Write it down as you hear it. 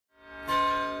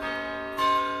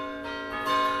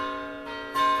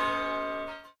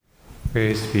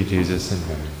Praise be Jesus in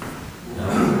heaven.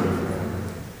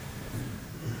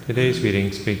 Today's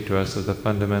readings speak to us of the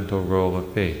fundamental role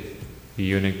of faith. The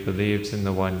eunuch believes in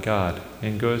the one God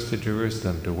and goes to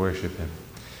Jerusalem to worship him.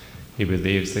 He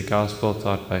believes the gospel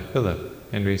taught by Philip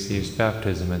and receives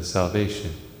baptism and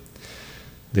salvation.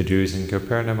 The Jews in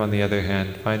Capernaum, on the other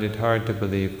hand, find it hard to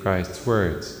believe Christ's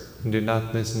words and do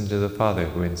not listen to the Father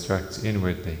who instructs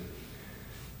inwardly.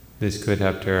 This could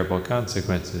have terrible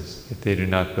consequences. If they do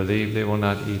not believe, they will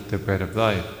not eat the bread of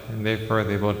life, and therefore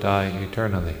they will die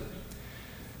eternally.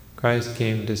 Christ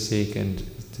came to seek and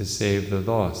to save the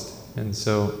lost, and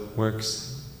so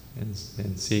works and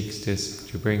seeks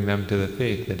to bring them to the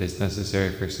faith that is necessary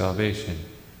for salvation.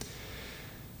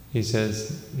 He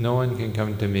says, "No one can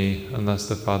come to me unless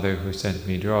the Father who sent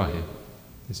me draw him."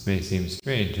 This may seem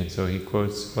strange, and so he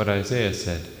quotes what Isaiah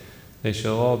said, "They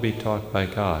shall all be taught by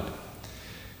God."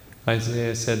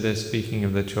 Isaiah said this speaking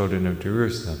of the children of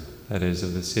Jerusalem, that is,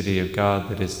 of the city of God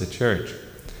that is the church.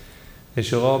 They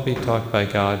shall all be taught by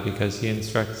God because he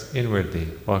instructs inwardly,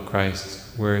 while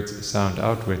Christ's words sound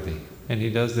outwardly, and he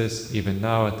does this even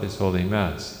now at this Holy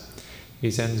Mass.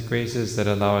 He sends graces that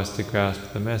allow us to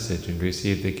grasp the message and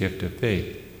receive the gift of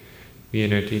faith. The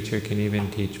inner teacher can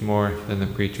even teach more than the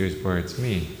preacher's words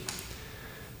mean.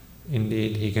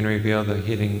 Indeed, he can reveal the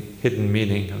hidden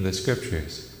meaning of the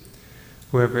Scriptures.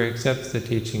 Whoever accepts the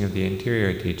teaching of the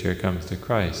interior teacher comes to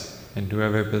Christ, and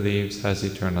whoever believes has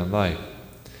eternal life.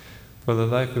 For the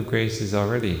life of grace is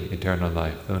already eternal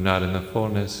life, though not in the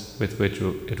fullness with which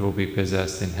it will be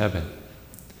possessed in heaven.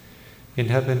 In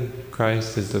heaven,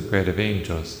 Christ is the bread of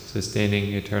angels,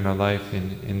 sustaining eternal life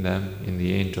in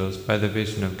the angels, by the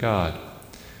vision of God.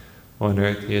 On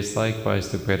earth he is likewise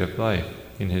the bread of life,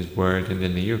 in his word and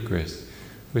in the Eucharist,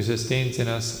 who sustains in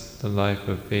us the life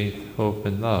of faith, hope,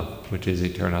 and love, which is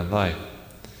eternal life.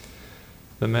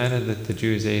 The manna that the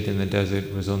Jews ate in the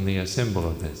desert was only a symbol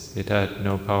of this. It had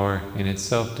no power in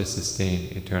itself to sustain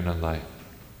eternal life.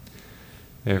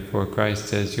 Therefore Christ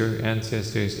says, "Your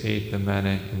ancestors ate the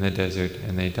manna in the desert,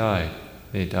 and they died.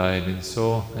 They died in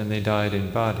soul, and they died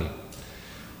in body."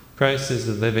 Christ is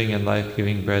the living and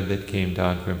life-giving bread that came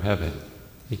down from heaven.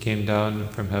 He came down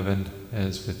from heaven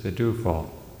as with the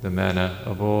dewfall. The manna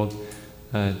of old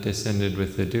descended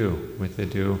with the dew,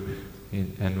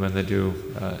 and when the dew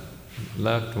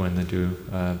left, when the dew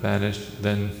vanished,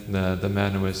 then the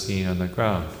manna was seen on the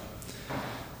ground.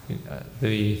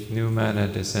 The new manna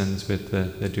descends with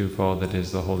the dewfall that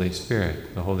is the Holy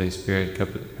Spirit. The Holy Spirit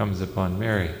comes upon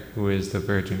Mary, who is the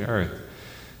virgin earth.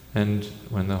 And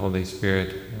when the Holy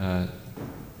Spirit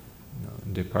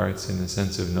departs in the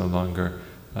sense of no longer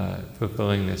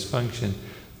fulfilling this function,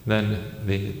 then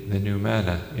the new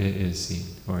manna is seen,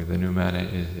 or the new manna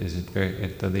is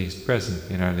at the least present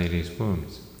in Our Lady's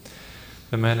wombs.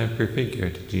 The manna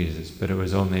prefigured Jesus, but it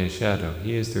was only a shadow.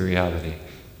 He is the reality.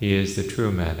 He is the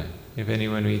true manna. If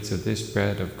anyone eats of this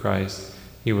bread of Christ,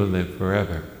 he will live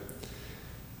forever.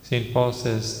 St. Paul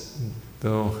says,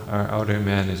 though our outer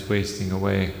man is wasting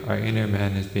away, our inner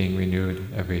man is being renewed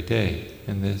every day.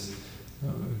 And this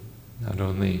not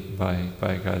only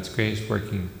by God's grace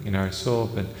working in our soul,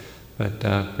 but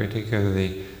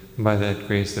particularly by that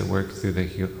grace that works through the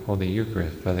Holy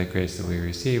Eucharist, by the grace that we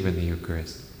receive in the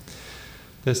Eucharist.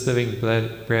 This living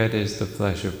bread is the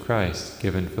flesh of Christ,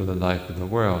 given for the life of the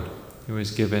world. It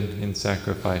was given in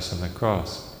sacrifice on the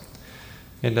cross.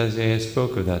 And Isaiah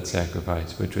spoke of that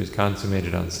sacrifice, which was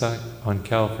consummated on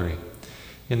Calvary,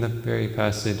 in the very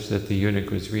passage that the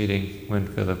eunuch was reading when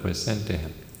Philip was sent to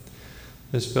him.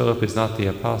 This Philip is not the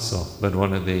apostle, but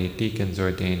one of the deacons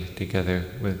ordained together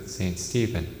with St.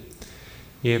 Stephen.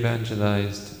 He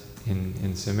evangelized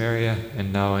in Samaria,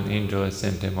 and now an angel has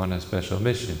sent him on a special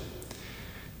mission.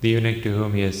 The eunuch to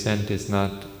whom he is sent is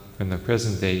not from the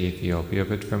present-day Ethiopia,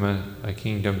 but from a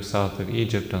kingdom south of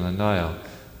Egypt on the Nile,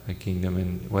 a kingdom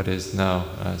in what is now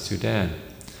Sudan.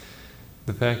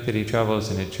 The fact that he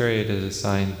travels in a chariot is a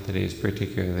sign that he is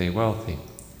particularly wealthy.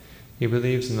 He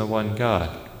believes in the one God.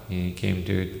 He came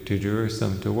to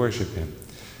Jerusalem to worship him.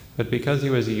 But because he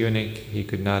was a eunuch, he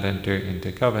could not enter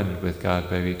into covenant with God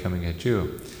by becoming a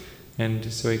Jew.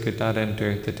 And so he could not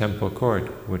enter the temple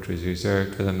court, which was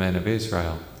reserved for the men of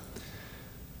Israel.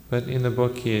 But in the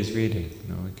book he is reading,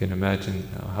 we can imagine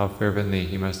how fervently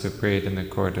he must have prayed in the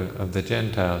court of the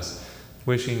Gentiles,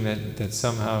 wishing that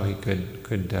somehow he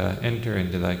could enter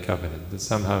into that covenant, that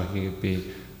somehow he could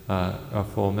be a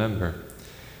full member.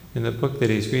 In the book that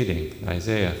he's reading,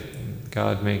 Isaiah,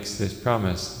 God makes this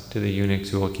promise to the eunuchs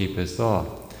who will keep his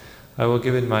law. "I will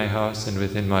give in my house and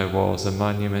within my walls a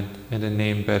monument and a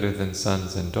name better than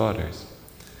sons and daughters."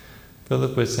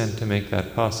 Philip was sent to make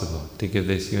that possible, to give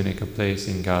this eunuch a place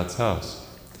in God's house.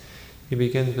 He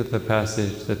begins with the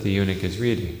passage that the eunuch is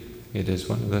reading. It is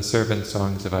one of the servant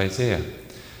songs of Isaiah.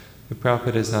 The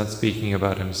prophet is not speaking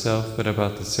about himself, but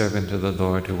about the servant of the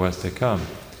Lord who was to come.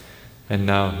 And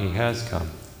now he has come,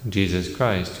 Jesus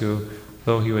Christ, who,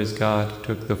 though he was God,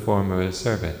 took the form of a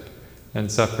servant, and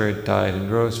suffered, died,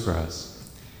 and rose for us.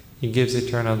 He gives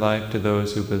eternal life to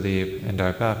those who believe and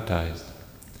are baptized.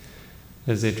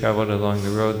 As they traveled along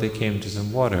the road, they came to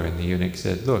some water, and the eunuch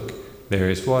said, "Look, there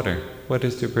is water. What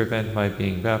is to prevent my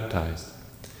being baptized?"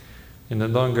 In the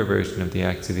longer version of the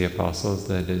Acts of the Apostles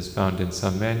that is found in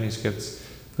some manuscripts,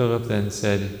 Philip then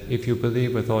said, "If you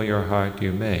believe with all your heart,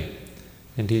 you may."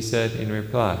 And he said in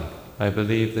reply, "I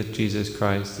believe that Jesus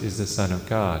Christ is the Son of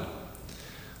God."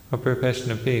 A profession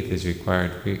of faith is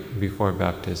required before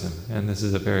baptism, and this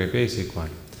is a very basic one.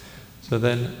 So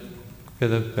then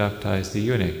Philip baptized the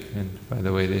eunuch, and by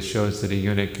the way, this shows that a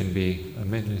eunuch can be a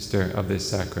minister of this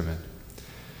sacrament.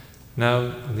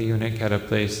 Now the eunuch had a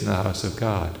place in the house of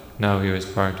God. Now he was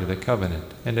part of the covenant,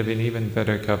 and of an even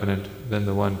better covenant than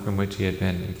the one from which he had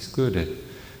been excluded.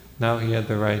 Now he had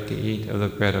the right to eat of the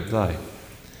bread of life.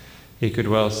 He could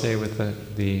well say with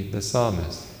the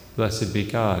psalmist, "Blessed be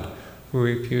God, who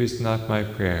refused not my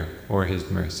prayer or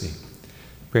his mercy."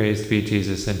 Praised be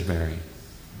Jesus and Mary.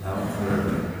 Now